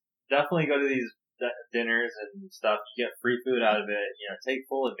students definitely go to these dinners and stuff. You get free food out of it. Take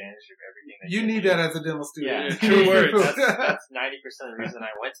full advantage of everything. You need that as a dental student. Yeah, true words. That's 90% of the reason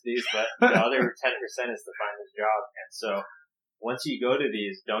I went to these, but the other 10% is to find this job. And so once you go to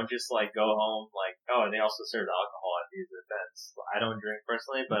these, don't just go home and they also serve alcohol at these events. I don't drink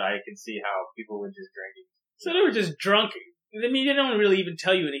personally, but I can see how people would just drink. So they were just drunk. I mean, they don't really even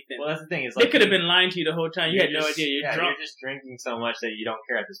tell you anything. Well, that's the thing. They could have been lying to you the whole time. You had no idea. You're drunk. You're just drinking so much that you don't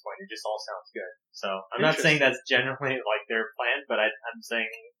care at this point. It just all sounds good. So I'm not saying that's generally their plan, but I'm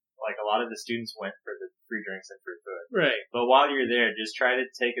saying a lot of the students went for the free drinks and free food. Right. But while you're there, just try to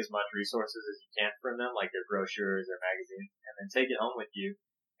take as much resources as you can from them, like their brochures or magazines, and then take it home with you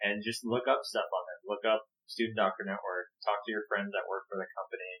and just look up stuff on them. Look up Student Doctor Network. Talk to your friends that work for the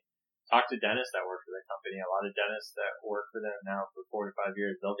company. Talk to dentists that work for the company. A lot of dentists that work for them now for 4 to 5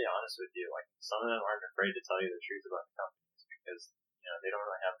 years, they'll be honest with you. Some of them aren't afraid to tell you the truth about the companies because, they don't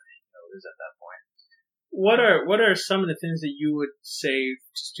really have anything to lose at that point. What are some of the things that you would say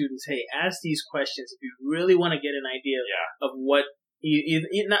to students? Hey, ask these questions if you really want to get an idea of what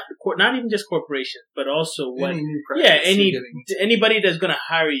not even just corporations, but also what anybody that's going to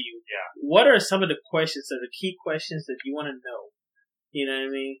hire you. Yeah. What are some of the questions, the key questions that you want to know? You know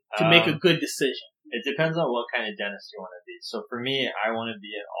what I mean? To make a good decision. It depends on what kind of dentist you want to be. So for me, I want to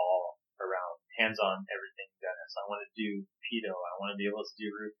be an all around hands-on everything dentist. I want to do pedo. I want to be able to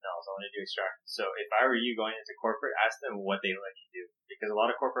do root canals. I want to do extraction. So if I were you going into corporate, ask them what they let you do. Because a lot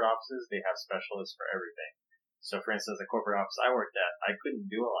of corporate offices, they have specialists for everything. So for instance, the corporate office I worked at, I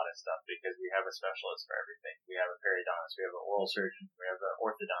couldn't do a lot of stuff because we have a specialist for everything. We have a periodontist, we have an oral surgeon, we have an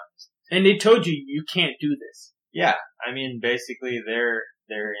orthodontist. And they told you can't do this. Yeah. I mean, basically their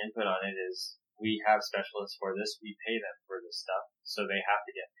input on it is we have specialists for this, we pay them for this stuff, so they have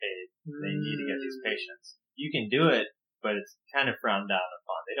to get paid. They need to get these patients. You can do it, but it's kind of frowned down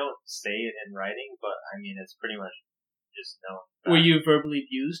upon. They don't say it in writing, but I mean, it's pretty much just known. Were you verbally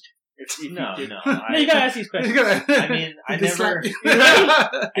abused? No. You gotta ask these questions. I mean, I never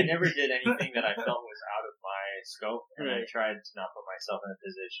did anything that I felt was out of my scope, and I tried to not put myself in a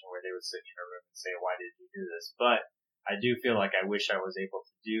position where they would sit in a room and say, "Why did you do this?" But I do feel like I wish I was able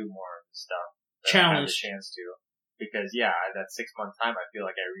to do more of the stuff that I had the chance to, because that 6-month time, I feel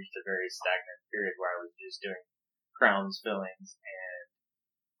like I reached a very stagnant period where I was just doing crowns, fillings, and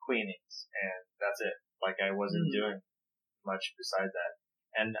cleanings, and that's it. I wasn't doing much besides that.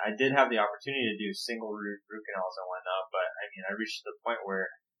 And I did have the opportunity to do single root canals and whatnot, but I mean, I reached the point where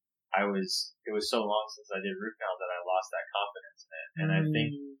it was so long since I did root canals that I lost that confidence in it. And I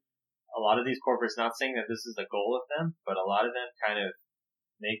think a lot of these corporates, not saying that this is the goal of them, but a lot of them kind of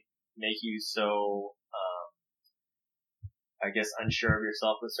make you so, I guess, unsure of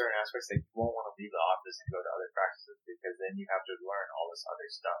yourself with certain aspects that you won't want to leave the office and go to other practices because then you have to learn all this other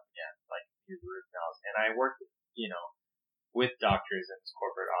stuff again, like these root canals. And I worked, with doctors in this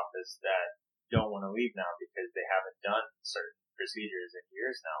corporate office that don't want to leave now because they haven't done certain procedures in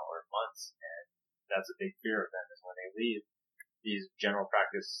years now or months, and that's a big fear of them is when they leave, these general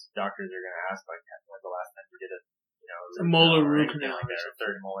practice doctors are going to ask when's the last time you did a root molar canal or root anything canal like that, or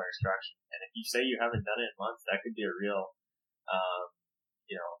third molar extraction. And if you say you haven't done it in months, that could be a real,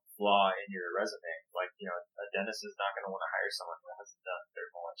 flaw in your resume. Like, a dentist is not going to want to hire someone who hasn't done third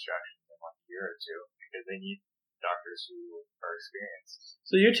molar extraction in like a year or two because they need doctors who are experienced.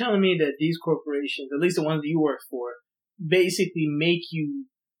 So you're telling me that these corporations, at least the ones that you work for, basically make you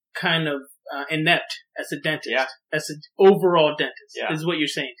kind of inept as a dentist, as an overall dentist, is what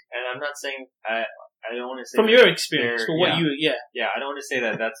you're saying. And I'm not saying, I don't want to say from your experience, for what you, I don't want to say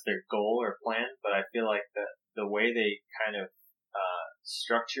that that's their goal or plan, but I feel like the way they kind of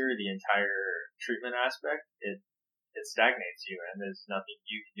structure the entire treatment aspect, it stagnates you, and there's nothing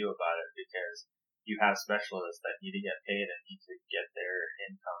you can do about it because you have specialists that need to get paid and need to get their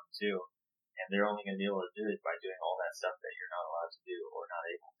income too, and they're only going to be able to do it by doing all that stuff that you're not allowed to do or not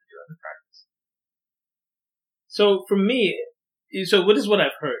able to do in the practice. So for me, what is what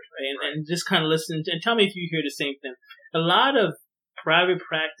I've heard, right? And just kind of listen and tell me if you hear the same thing. A lot of private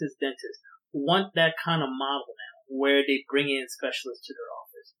practice dentists want that kind of model now, where they bring in specialists to their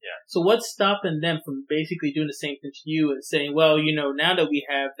office. Yeah. So what's stopping them from basically doing the same thing to you and saying, well, now that we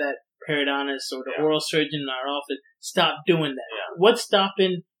have that periodontist or the oral surgeon in our office, stop doing that. Yeah. What's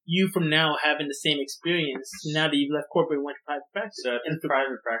stopping you from now having the same experience now that you've left corporate and went to private practice? So at the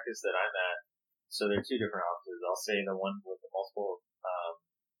private practice that I'm at, so there are two different offices. I'll say the one with the multiple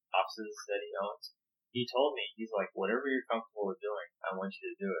offices that he owns. He told me, he's like, whatever you're comfortable with doing, I want you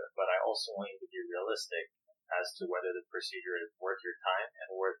to do it. But I also want you to be realistic as to whether the procedure is worth your time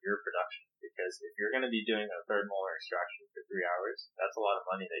and worth your production. Because if you're going to be doing a third molar extraction for 3 hours, that's a lot of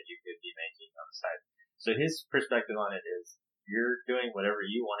money that you could be making on the side. So his perspective on it is, you're doing whatever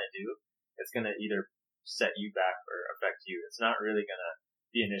you want to do, it's going to either set you back or affect you. It's not really going to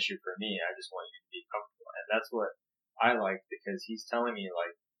be an issue for me. I just want you to be comfortable. And that's what I like, because he's telling me,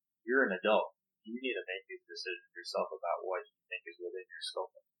 like, you're an adult. You need to make these decisions yourself about what you think is within your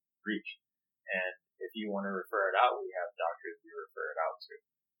scope of reach. And if you want to refer it out, we have doctors we refer it out to.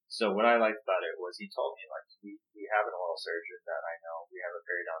 So what I liked about it was he told me, like, we have an oral surgeon that I know, we have a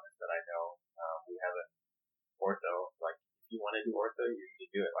periodontist that I know, we have an ortho. Like, if you want to do ortho, you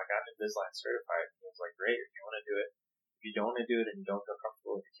can do it. Like, I'm Invisalign certified. And he was like, great, if you want to do it. If you don't want to do it and you don't feel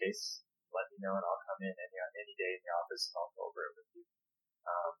comfortable with the case, let me know and I'll come in any day in the office and I'll go over it with you.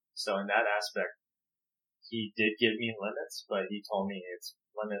 So in that aspect, he did give me limits, but he told me it's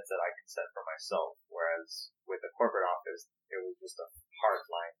limits that I can set for myself. Whereas with the corporate office, it was just a hard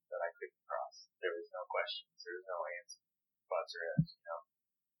line that I couldn't cross. There was no questions. There was no answers, buts or ifs,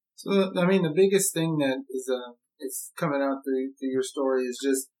 So, I mean, the biggest thing that is coming out through your story is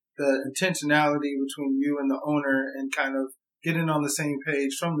just the intentionality between you and the owner and kind of getting on the same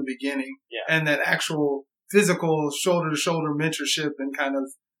page from the beginning. Yeah. And that actual physical shoulder-to-shoulder mentorship and kind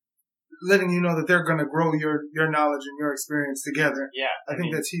of letting you know that they're going to grow your knowledge and your experience together. Yeah. I think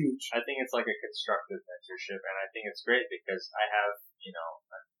that's huge. I think it's like a constructive mentorship, and I think it's great because I have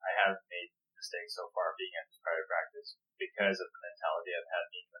made mistakes so far being at this private practice because of the mentality I've had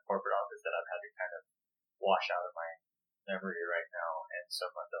being in the corporate office that I've had to kind of wash out of my memory right now. And so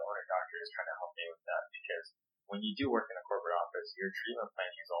the owner doctor is trying to help me with that, because when you do work in a corporate office, your treatment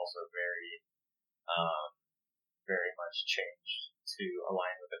planning is also very, very much changed to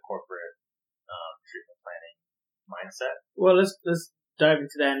align with the corporate treatment planning mindset. Well, let's dive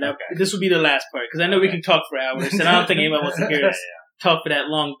into that. And this will be the last part, because I know we can talk for hours, and I don't think anyone wants to hear us talk for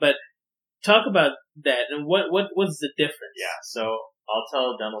that long. But talk about that, and what's the difference? Yeah, so I'll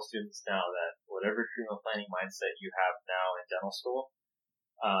tell dental students now that whatever treatment planning mindset you have now in dental school,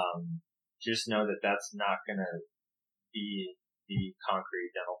 just know that that's not going to be the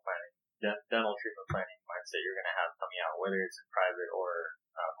concrete dental treatment planning mindset you're going to have coming out, whether it's in private or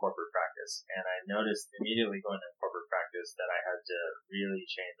corporate practice. And I noticed immediately going to corporate practice that I had to really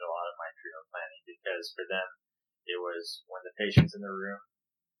change a lot of my treatment planning, because for them, it was when the patient's in the room,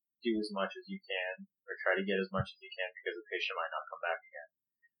 do as much as you can, or try to get as much as you can, because the patient might not come back again.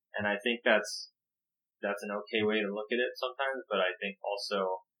 And I think that's an okay way to look at it sometimes, but I think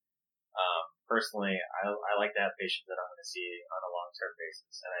also, personally, I like to have patients that I'm going to see on a long-term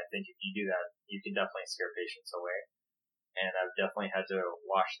basis. And I think if you do that, you can definitely scare patients away. And I've definitely had to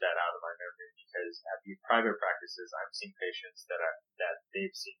wash that out of my memory, because at these private practices, I'm seeing patients that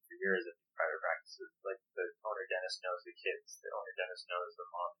they've seen for years at these private practices. Like, the owner dentist knows the kids, the owner dentist knows the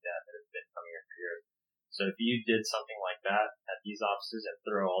mom and dad that have been coming here for years. So if you did something like that at these offices and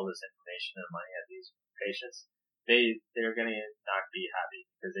throw all this information and money at these patients, they're going to not be happy,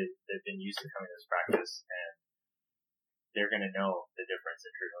 because they've been used to coming to this practice, and they're going to know the difference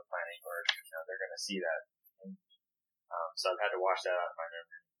in treatment planning, or they're going to see that. So I've had to wash that out of my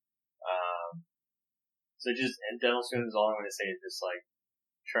memory. So just, and dental students, all I'm going to say is just like,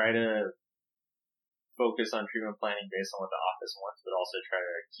 try to focus on treatment planning based on what the office wants, but also try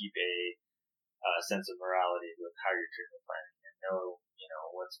to keep a sense of morality with how you're treatment planning and know,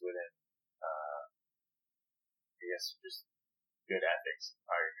 what's within, I guess, just good ethics of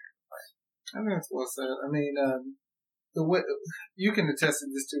how you're treatment planning. I think that's well said. I mean, the way you can attest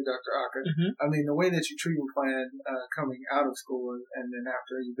to this too, Dr. Acker. Mm-hmm. I mean, the way that you treatment plan coming out of school and then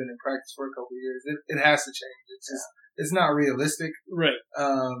after you've been in practice for a couple of years, it has to change. It's just it's not realistic, right?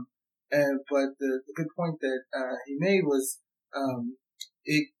 But the good point that he made was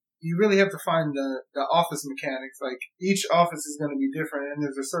you really have to find the office mechanics. Like each office is going to be different, and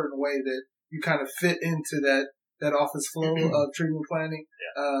there's a certain way that you kind of fit into that office flow of treatment planning.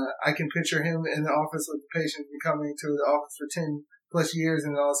 I can picture him in the office with the patient coming to the office for 10 plus years,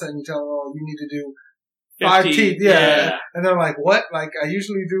 and all of a sudden you tell him, "Oh, you need to do 5 teeth." Yeah. And they're like, "What?" Like I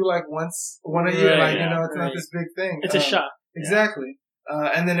usually do like one a year. Like it's not this big thing. It's a shock. Exactly.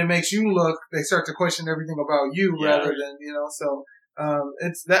 And then it makes you look. They start to question everything about you rather than So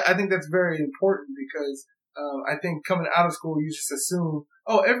it's that. I think that's very important because I think coming out of school, you just assume,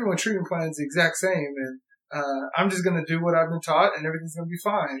 everyone treatment plans the exact same, and I'm just going to do what I've been taught and everything's going to be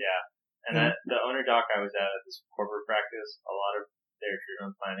fine. Yeah. And the owner doc I was at this corporate practice, a lot of their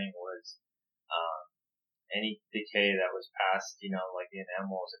treatment planning was any decay that was past, like the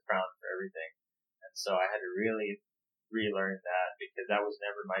enamel was a crown for everything. And so I had to really relearn that because that was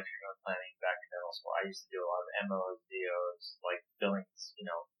never my treatment planning back in dental school. I used to do a lot of MOs, DOs, like fillings,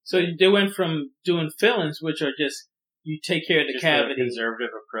 So they went from doing fillings, which are just you take care of the cavity. A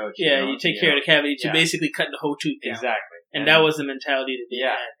conservative approach. Yeah, you take care of the cavity to basically cutting the whole tooth down. Exactly. And that was the mentality that they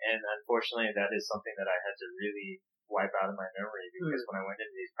had. And unfortunately that is something that I had to really wipe out of my memory because when I went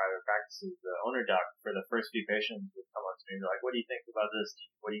into these private practices, the owner doc for the first few patients would come up to me and be like, "What do you think about this?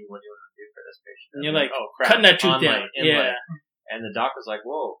 What do you want to do for this patient?" And you're like, "Oh, crap, cutting that tooth down." Inlay. And the doc was like,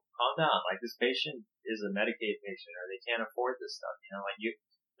 "Whoa, calm down. Like this patient is a Medicaid patient or they can't afford this stuff. Like you,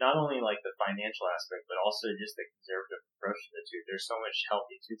 not only like the financial aspect, but also just the conservative approach to the tooth. There's so much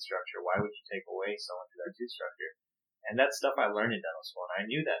healthy tooth structure. Why would you take away so much of that tooth structure?" And that's stuff I learned in dental school, and I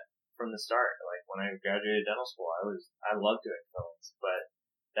knew that from the start. Like when I graduated dental school, I loved doing fillings, but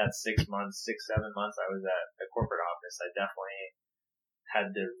that 6 months, 7 months I was at the corporate office, I definitely had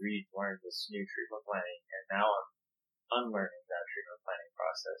to relearn this new treatment planning, and now I'm unlearning that treatment planning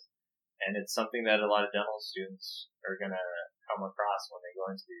process. And it's something that a lot of dental students are gonna come across when they go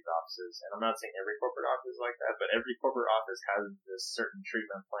into these offices. And I'm not saying every corporate office is like that, but every corporate office has this certain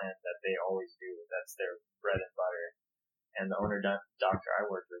treatment plan that they always do. That's their bread and butter. And the owner doctor I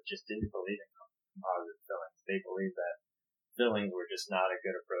worked with just didn't believe in composite fillings. They believed that fillings were just not a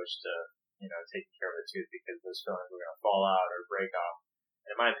good approach to, taking care of a tooth because those fillings were going to fall out or break off.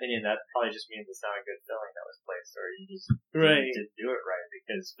 And in my opinion, that probably just means it's not a good filling that was placed, or you just didn't do it right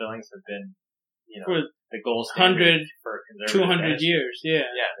because fillings have been, for the gold standard for conservative 200 years. Yeah.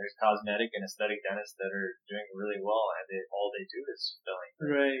 Yeah. There's cosmetic and aesthetic dentists that are doing really well, and all they do is filling.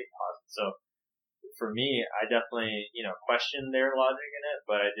 Right. So for me, I definitely, questioned their logic in it,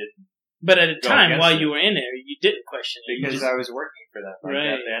 but I didn't. But at the time, while you were in there, you didn't question it. Because I was working for them.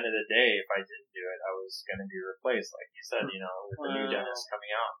 Like at the end of the day, if I didn't do it, I was going to be replaced, like you said, with the new dentist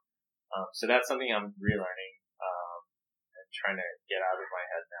coming out. So that's something I'm relearning, and trying to get out of my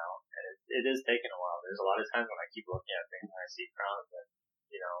head now. And it is taking a while. There's a lot of times when I keep looking at things and I see crowns and,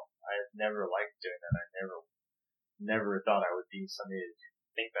 I've never liked doing that. I never thought I would be somebody to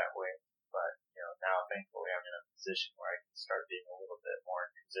think that way. But, now thankfully I'm in a position where I can start being a little bit more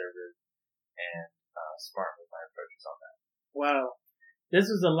conservative and smart with my approaches on that. Wow. This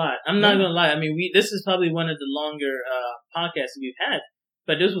was a lot. I'm not going to lie. I mean, this is probably one of the longer podcasts we've had,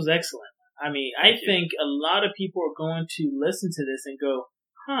 but this was excellent. I mean, I think a lot of people are going to listen to this and go,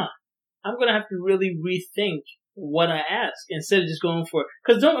 I'm going to have to really rethink what I ask instead of just going for,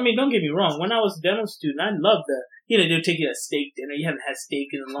 because don't get me wrong. When I was a dental student, I loved they'll take you to steak dinner. You haven't had steak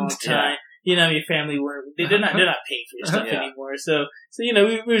in a long time. Your family they're not paying for your stuff anymore. So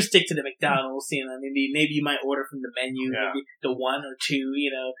we would stick to the McDonald's. Maybe you might order from the menu, maybe the 1 or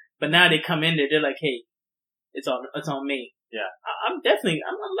 2. But now they come in there, they're like, hey, it's on me. Yeah, I'm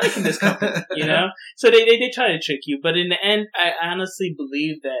liking this company. So they try to trick you, but in the end, I honestly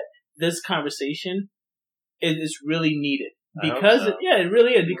believe that this conversation is really needed because it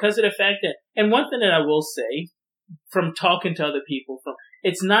really is because of the fact that, and one thing that I will say from talking to other people,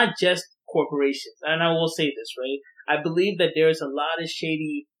 it's not just corporations, and I will say this, right? I believe that there's a lot of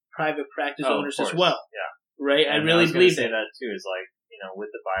shady private practice owners as well. Yeah. Right? And I really believe that. That too is like,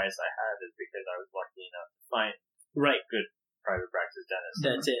 with the bias I had is because I was lucky enough to find good private practice dentist.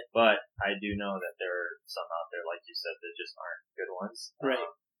 That's it. But I do know that there are some out there, like you said, that just aren't good ones. Right.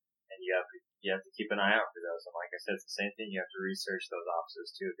 And you have to keep an eye out for those. And like I said, it's the same thing. You have to research those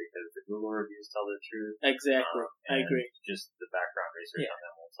offices too, because the Google reviews tell the truth. Exactly. I agree. Just the background research on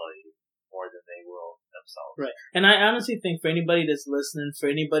them will tell you more than they will themselves. Right. And I honestly think for anybody that's listening,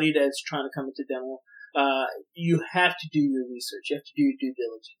 for anybody that's trying to come into dental, you have to do your research. You have to do your due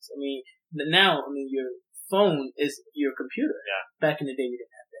diligence. I mean, your phone is your computer. Yeah. Back in the day, we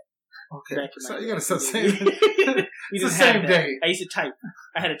didn't have that. Okay. So you gotta start saying it's the same day. I used to type.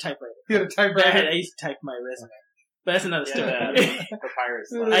 I had a typewriter. You had a typewriter? I used to type my resume. But that's another story.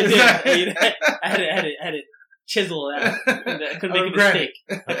 Papyrus. I did. I had to chisel it out. I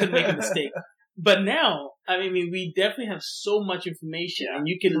couldn't make a mistake. But now, I mean, we definitely have so much information, and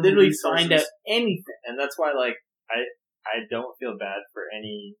you can literally find out anything. And that's why, like, I don't feel bad for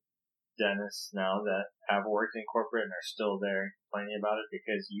any dentists now that have worked in corporate and are still there complaining about it,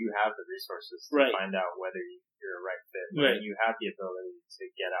 because you have the resources to find out whether you're a right fit. Right. You have the ability to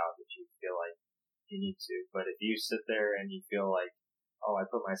get out if you feel like you need to. But if you sit there and you feel like, oh, I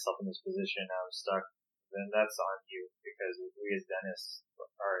put myself in this position, I'm stuck, then that's on you, because we as dentists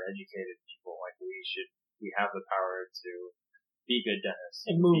are educated people. Like, we have the power to be good dentists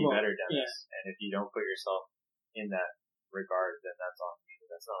and be better dentists. Yeah. And if you don't put yourself in that regard, then that's on you.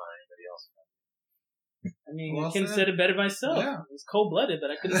 That's not on anybody else. I mean, I couldn't have said it better myself. Yeah. It's cold-blooded, but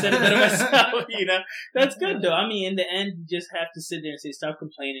I couldn't have said it better myself. That's good though. I mean, in the end, you just have to sit there and say, stop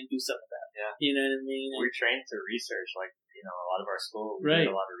complaining and do something about it. Yeah. You know what I mean? We're trained to research, like, a lot of our school, we did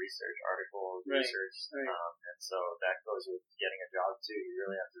a lot of research, article research. And so that goes with getting a job too. You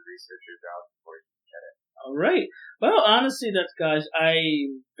really have to research your job before you can get it. All right. Well, honestly, guys,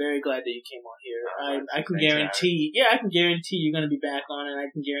 I'm very glad that you came on here. I can guarantee you're going to be back on, and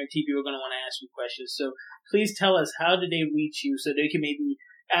I can guarantee people are going to want to ask you questions. So please tell us, how did they reach you so they can maybe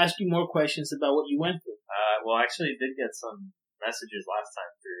ask you more questions about what you went through? Well, actually, I did get some messages last time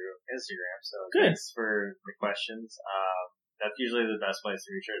through Instagram, so thanks for the questions. That's usually the best place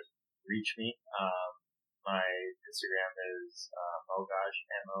to reach me. My Instagram is Mogaj,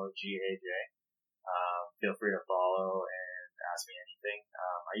 Mogaj. Feel free to follow and ask me anything.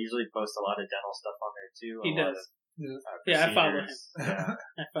 I usually post a lot of dental stuff on there too. He does. I follow him. Yeah.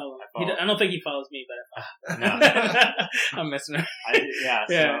 I follow him. I don't think he follows me, but no. I'm messing around.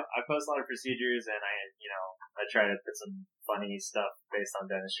 So I post a lot of procedures, and I try to put some funny stuff based on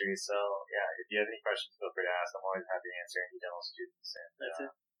dentistry. So if you have any questions, feel free to ask. I'm always happy to answer any dental students. And that's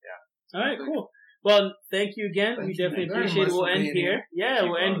it. Yeah. All right, cool. Well, thank you again. We definitely appreciate it. We'll end here. Yeah,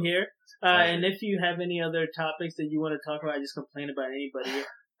 we'll end here. And if you have any other topics that you want to talk about, just complain about anybody.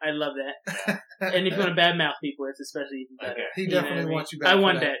 I love that. And if you want to badmouth people, it's especially even better. He definitely wants you back. I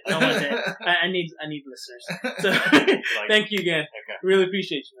want that. I need listeners. So thank you again. Okay. Really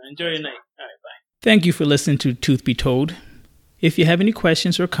appreciate you, man. Enjoy your night. All right, bye. Thank you for listening to Tooth Be Told. If you have any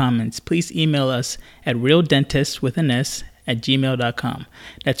questions or comments, please email us at realdentist@gmail.com.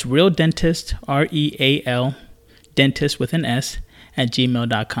 That's realdentist, REAL, dentist with an S,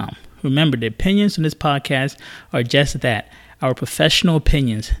 @gmail.com. Remember, the opinions on this podcast are just that, our professional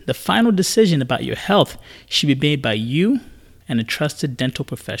opinions. The final decision about your health should be made by you and a trusted dental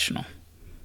professional.